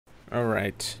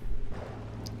Alright.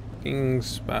 King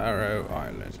Sparrow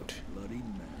Island. Bloody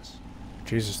mess.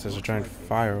 Jesus, there's a giant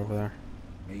fire over there.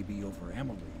 Maybe over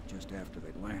Emily just after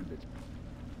they landed.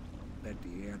 Bet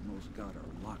the Admiral's got her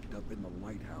locked up in the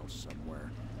lighthouse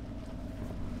somewhere.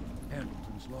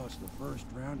 Pendleton's lost the first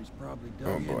round. He's probably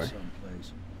dug in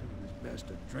someplace. It's best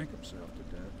to drink himself to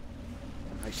death.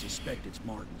 I suspect it's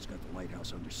Martin who's got the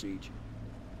lighthouse under siege.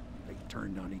 They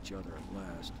turned on each other at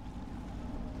last.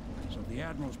 So the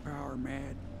Admiral's power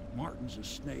mad, Martin's a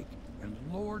snake, and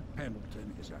Lord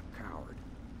Pendleton is a coward.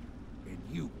 And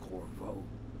you, Corvo,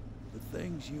 the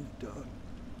things you've done,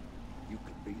 you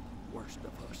could be the worst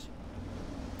of us.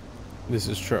 This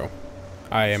is true.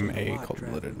 I am a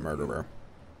cold-blooded murderer.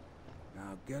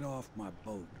 Now get off my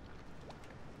boat.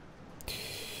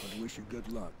 I'd wish you good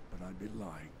luck, but I'd be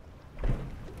lying.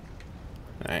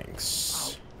 Thanks.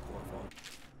 Out, Corvo.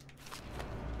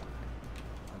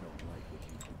 I don't like what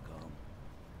you've become.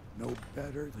 No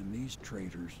better than these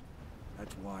traitors.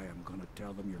 That's why I'm gonna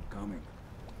tell them you're coming.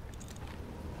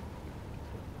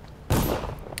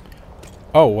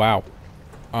 Oh, wow.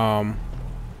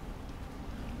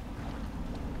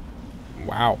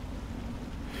 Wow.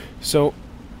 So,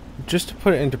 just to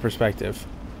put it into perspective,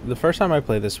 the first time I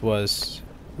played this was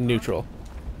neutral.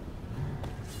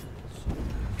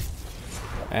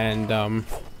 And,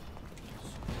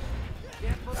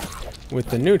 with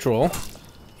the neutral,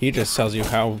 he just tells you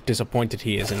how disappointed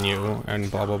he is in you, and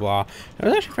blah, blah, blah. It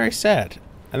was actually very sad.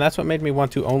 And that's what made me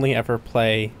want to only ever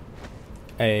play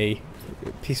a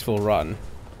peaceful run.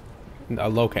 A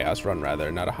low chaos run,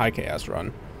 rather, not a high chaos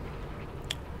run.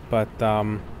 But,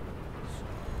 wow.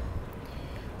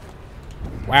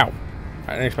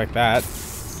 I didn't expect that.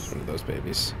 It's one of those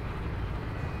babies.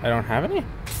 I don't have any?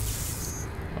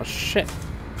 Oh, shit.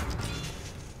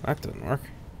 That doesn't work.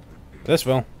 This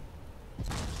will.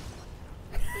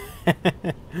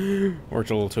 Worked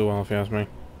a little too well, if you ask me.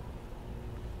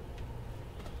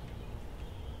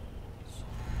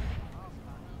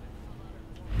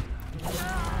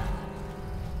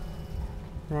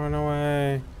 Run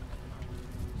away.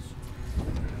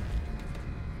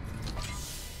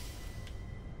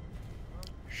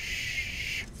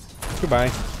 Shh.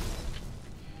 Goodbye.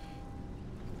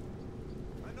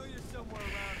 I know you're somewhere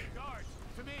around. Guards,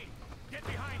 to me. Get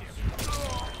behind him.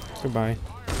 Goodbye.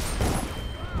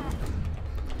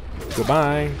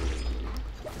 Goodbye.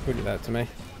 Who did that to me?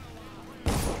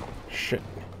 Shit.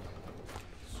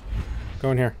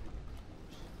 Go in here.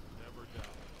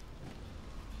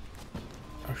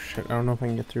 Oh shit, I don't know if I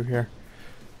can get through here.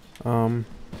 Okay,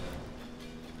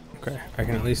 I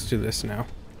can at least do this now.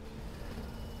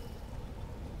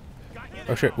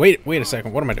 Oh shit, wait a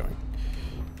second, what am I doing?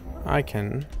 I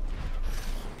can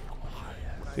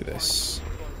do this.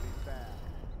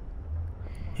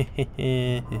 There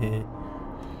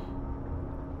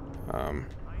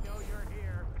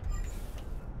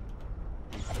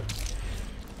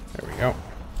we go.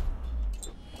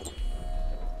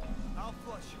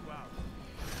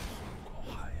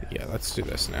 Yeah, let's do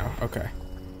this now. Okay.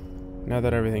 Now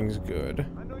that everything's good.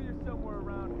 I know you're somewhere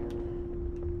around here.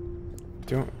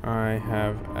 Do I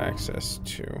have access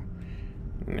to?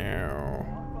 No.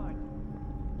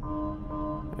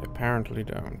 I apparently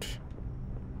don't.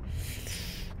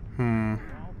 All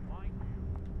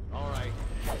right.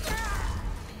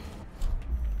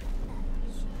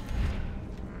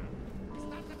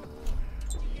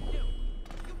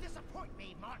 You disappoint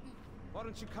me, Martin. Why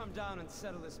don't you come down and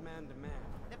settle this man to man?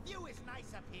 The view is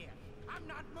nice up here. I'm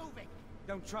not moving.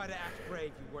 Don't try to act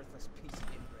brave, you worthless piece of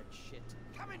inbred shit.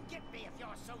 Come and get me if you're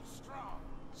so strong.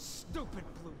 Stupid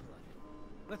blue blood.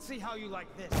 Let's see how you like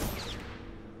this.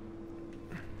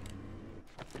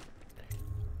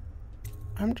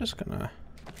 I'm just gonna...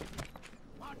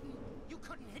 Martin, you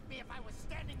couldn't hit me if I was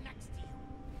standing next to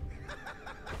you.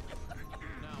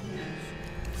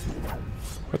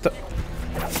 What the...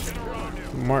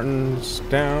 Martin's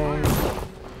down.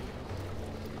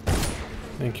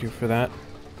 Thank you for that.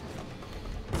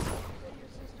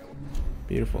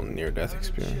 Beautiful near-death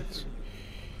experience.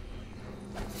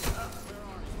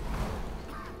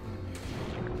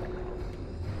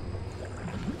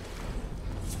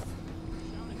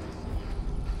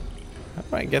 How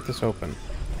do I get this open?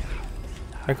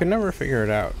 I could never figure it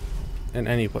out in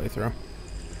any playthrough.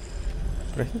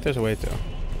 But I think there's a way to.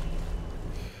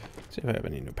 Let's see if I have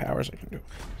any new powers I can do.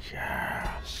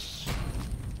 Yes.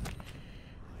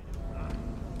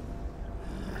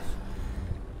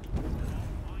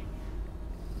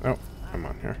 Oh, I'm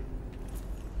on here.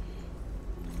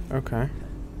 Okay.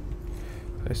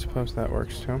 I suppose that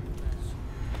works too.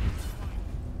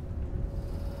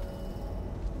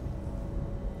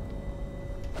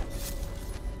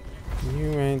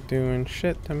 You ain't doing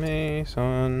shit to me,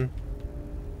 son.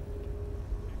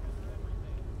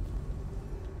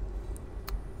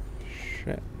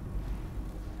 Shit.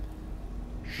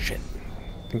 Shit.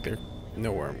 I think they're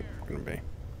nowhere I'm gonna be.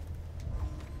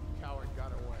 Coward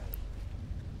got away.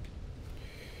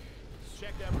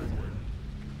 Check everywhere.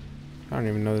 I don't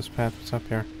even know this path. What's up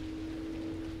here?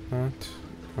 Not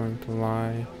going to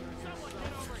lie.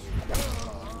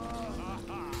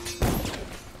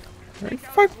 Are you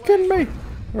fucking kidding me?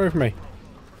 Away from me.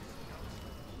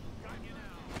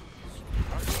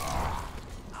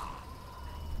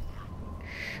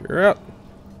 Sure up.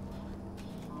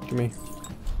 Give me.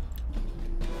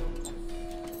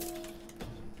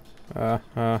 What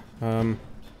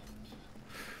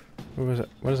was it?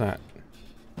 What is that?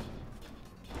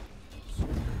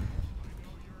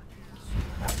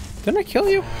 Didn't I kill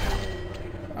you?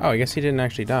 Oh, I guess he didn't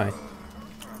actually die.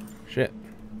 Shit.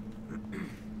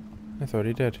 I thought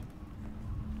he did.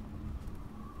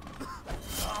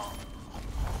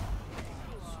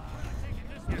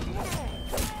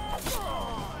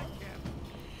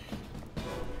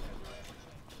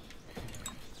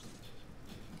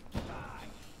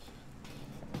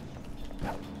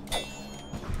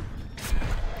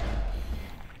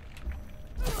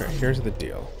 Okay, here's the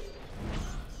deal.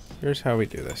 Here's how we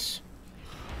do this.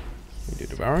 We do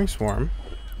Devouring Swarm.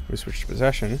 We switch to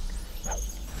Possession.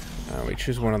 We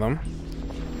choose one of them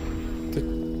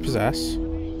to possess.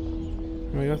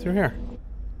 And we go through here.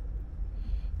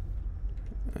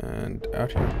 And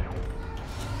out here.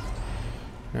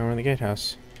 Now we're in the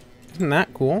gatehouse. Isn't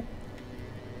that cool?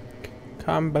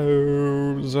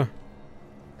 Combos. That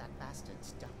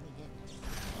bastard's dug me in.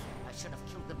 I should have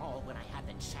killed them all when I had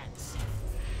the chance.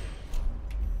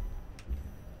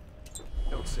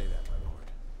 Don't say that, my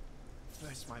lord.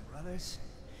 First my brothers,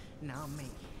 now me.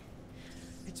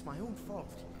 It's my own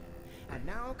fault. And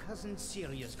now cousin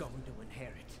Celia's going to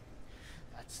inherit.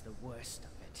 That's the worst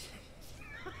of it.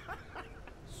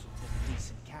 A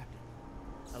decent captain.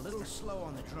 A little slow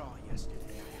on the draw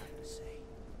yesterday, I have to say.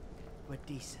 But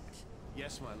decent.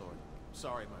 Yes, my lord.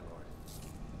 Sorry, my lord.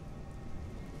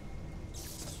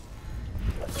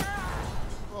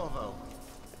 Bravo.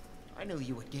 I knew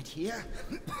you would get here.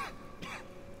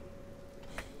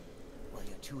 Well,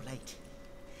 you're too late.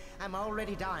 I'm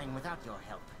already dying without your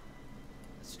help.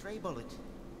 A stray bullet.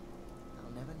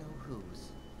 I'll never know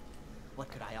whose. What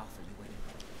could I offer you anyway?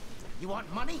 You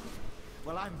want money?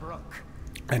 Well, I'm broke.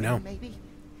 I know. Maybe.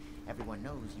 Everyone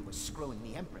knows you were screwing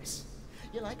the Empress.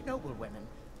 You like noble women.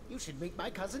 You should meet my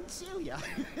cousin Celia.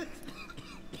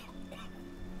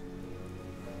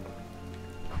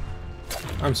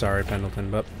 I'm sorry,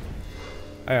 Pendleton, but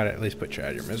I gotta at least put you out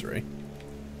of your misery.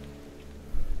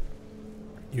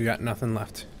 You got nothing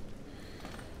left.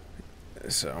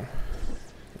 So,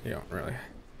 you didn't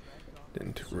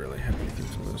really have anything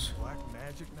to lose. Black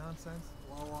magic nonsense?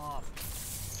 Blow off.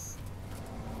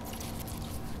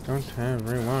 Don't have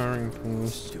rewiring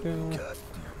tools still.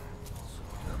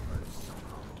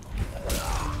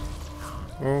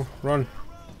 Oh, run.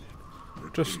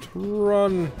 Just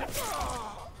run.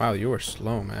 Wow, you were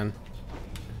slow, man.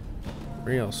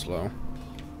 Real slow.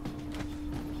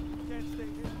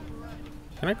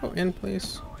 Can I go in,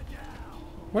 please?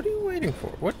 What are you waiting for?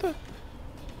 What the?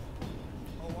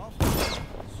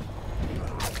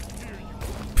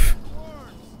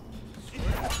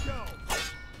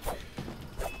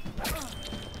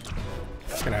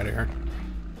 Get out of here.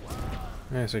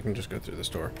 I guess I can just go through this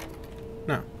door.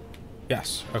 No.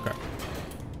 Yes. Okay.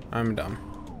 I'm dumb.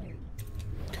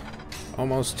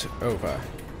 Almost over.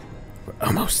 We're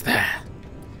almost there.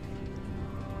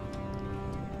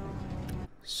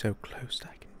 So close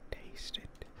I can taste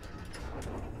it.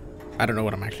 I don't know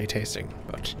what I'm actually tasting,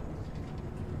 but...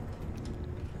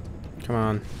 Come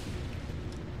on.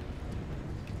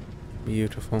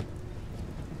 Beautiful.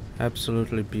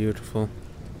 Absolutely beautiful.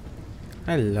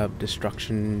 I love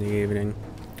destruction in the evening.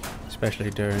 Especially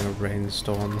during a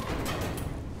rainstorm.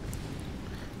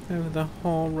 Oh, the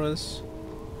horrors.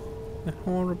 The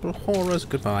horrible horrors.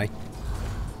 Goodbye.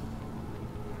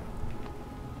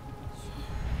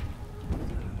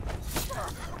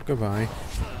 Goodbye.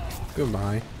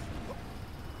 Goodbye.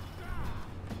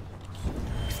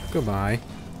 Goodbye.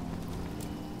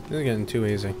 This is getting too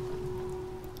easy.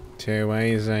 Too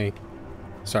easy.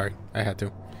 Sorry, I had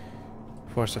to.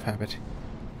 Force of habit.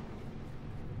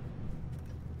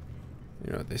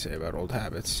 You know what they say about old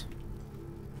habits.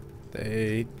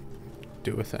 They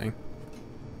do a thing.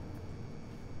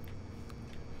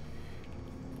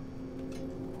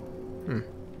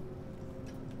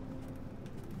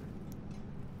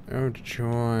 Oh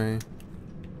joy.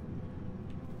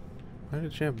 Why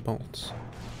did you have bolts?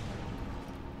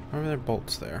 Why are there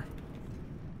bolts there?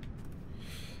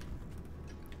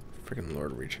 Freaking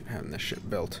Lord Regent having this shit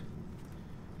built.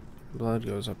 Blood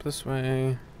goes up this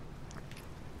way.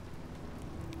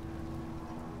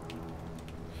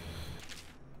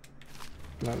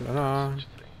 La la la. Such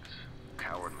things,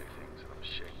 cowardly things that I'm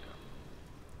ashamed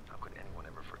of. How could anyone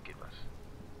ever forgive us?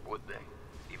 Would they?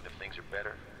 Even if things are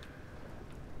better?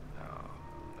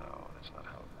 No, that's not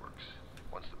how it works.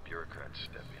 Once the bureaucrats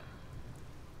step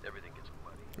in, everything gets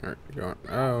muddy. Alright, you're going.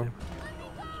 Oh.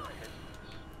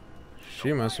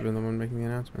 She must have been the one making the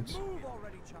announcements.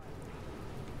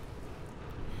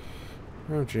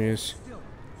 Oh, jeez.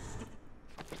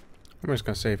 I'm just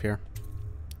gonna save here.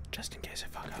 Just in case I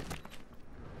fuck up.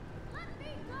 Let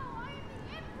me go! I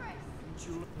am the Empress!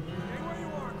 Stay where you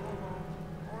are, Corvo,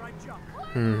 or I jump.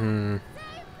 Mm-hmm.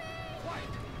 Save me!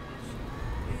 Quiet!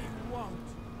 He won't.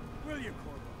 Will you,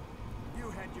 Corvo?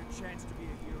 You had your chance to be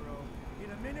a hero.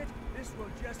 In a minute, this will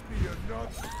just be your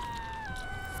nuts.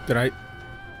 Did I?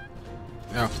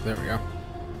 Oh, there we go.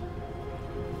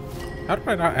 How did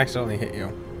I not accidentally hit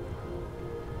you?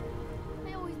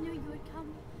 I always knew you would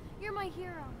come. You're my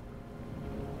hero.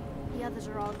 The others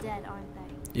are all dead, aren't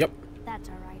they? Yep. That's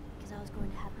alright, because I was going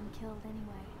to have them killed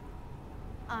anyway.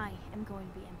 I am going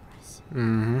to be Empress.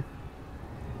 Mm-hmm.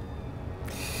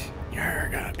 You're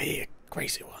gonna be a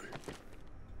crazy one.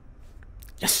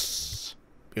 Yes!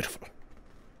 Beautiful.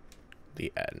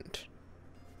 The end.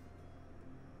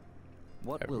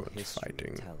 What will Everyone's history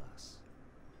fighting. tell us?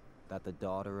 That the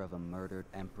daughter of a murdered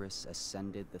empress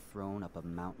ascended the throne up a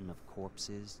mountain of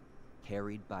corpses,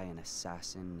 carried by an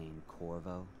assassin named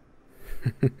Corvo?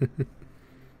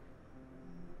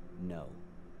 No.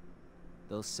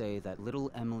 They'll say that little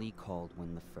Emily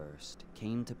Caldwin I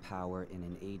came to power in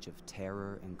an age of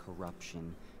terror and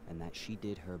corruption, and that she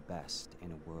did her best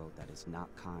in a world that is not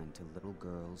kind to little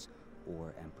girls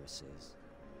or empresses.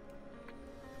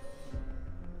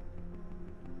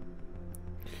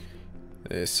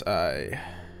 This I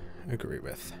agree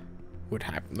with. Would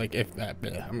happen, like, if that.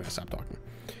 I'm gonna stop talking.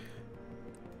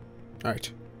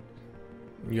 Alright.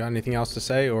 You got anything else to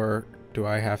say, or do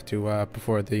I have to,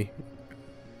 before the.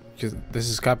 Because this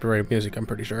is copyrighted music, I'm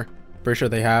pretty sure. Pretty sure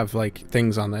they have, like,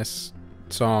 things on this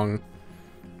song.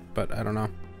 But I don't know.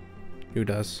 Who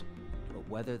does? But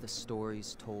whether the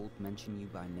stories told mention you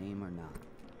by name or not,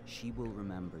 she will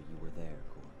remember you were there,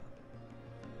 Corvo.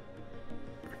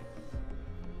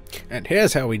 And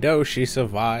here's how we know she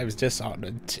survives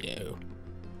Dishonored 2.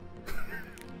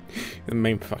 The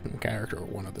main fucking character, or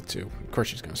one of the two. Of course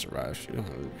she's gonna survive. She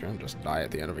don't just die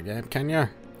at the end of a game, can ya?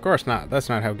 Of course not. That's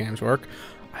not how games work.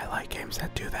 I like games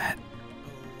that do that.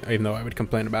 Even though I would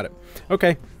complain about it.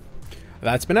 Okay.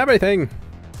 That's been everything.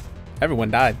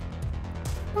 Everyone died.